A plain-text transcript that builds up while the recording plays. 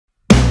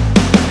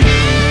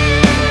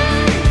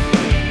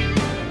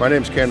My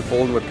name is Ken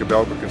Folden with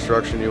KOBELCO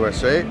Construction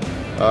USA.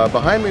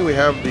 Behind me we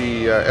have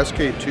the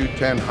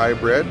SK210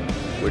 Hybrid,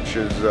 which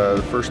is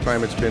the first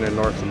time it's been in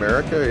North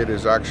America. It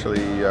is actually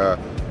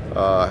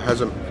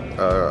has an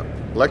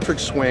electric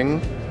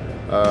swing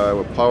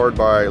powered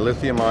by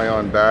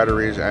lithium-ion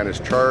batteries and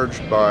is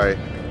charged by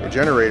a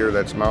generator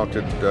that's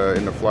mounted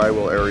in the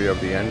flywheel area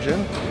of the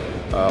engine.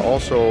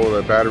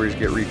 Also, the batteries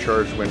get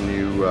recharged when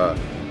you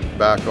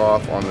back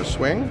off on the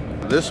swing.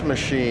 This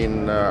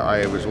machine,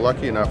 I was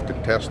lucky enough to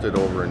test it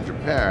over in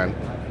Japan,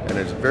 and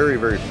it's a very,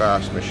 very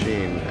fast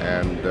machine.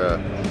 And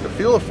the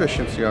fuel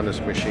efficiency on this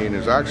machine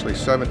is actually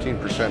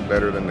 17%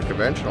 better than the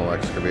conventional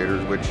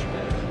excavators, which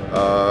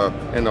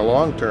in the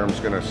long term is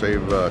going to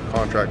save a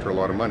contractor a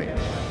lot of money.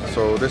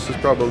 So this is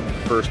probably the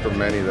first of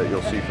many that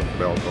you'll see from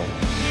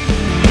KOBELCO.